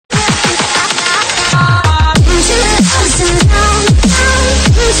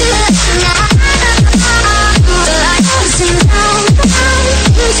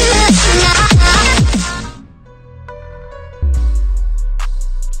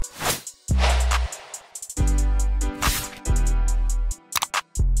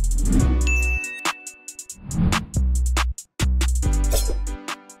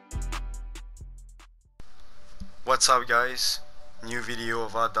What's up guys, new video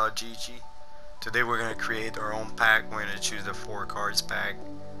of Odd.gg. Today we're going to create our own pack. We're going to choose the 4 cards pack.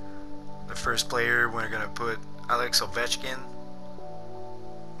 The first player we're going to put Alex Ovechkin,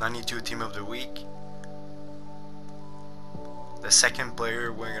 92 team of the week. The second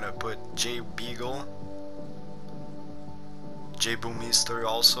player we're going to put Jay Beagle, Jay Boomister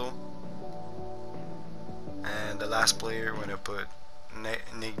also. And the last player we're going to put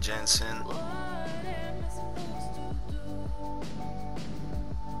Nick Jensen.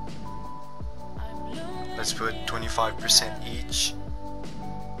 Let's put 25% each.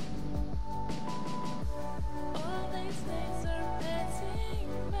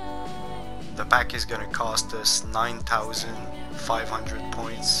 The pack is gonna cost us 9,500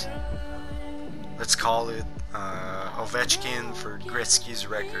 points. Let's call it Ovechkin for Gretzky's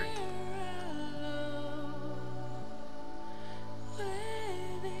record.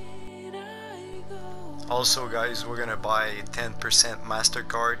 Also guys, we're gonna buy 10%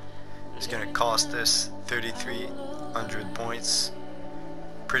 MasterCard. It's gonna cost us 3,300 points.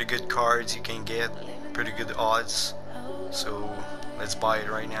 Pretty good cards you can get, pretty good odds. So let's buy it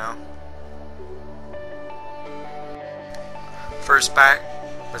right now. First pack,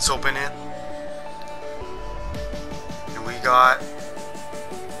 let's open it. And we got,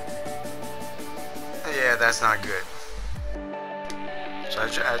 yeah, that's not good. So I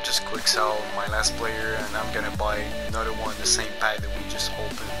just quick sell my last player and I'm gonna buy another one, the same pack that we just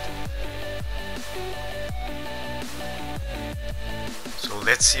opened. So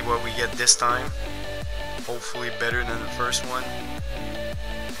let's see what we get this time. Hopefully better than the first one.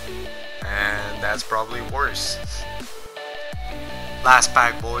 And that's probably worse. Last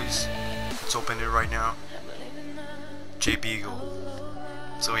pack boys. Let's open it right now. Jay Beagle.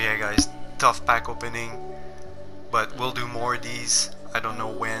 So yeah guys, tough pack opening. But we'll do more of these. I don't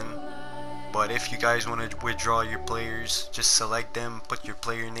know when. But if you guys want to withdraw your players, just select them, put your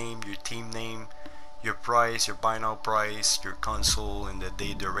player name, your team name, your price, your buy now price, your console, and the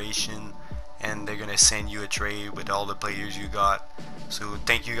day duration, and they're gonna send you a trade with all the players you got. So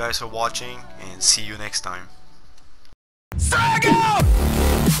thank you guys for watching and see you next time. Strike out!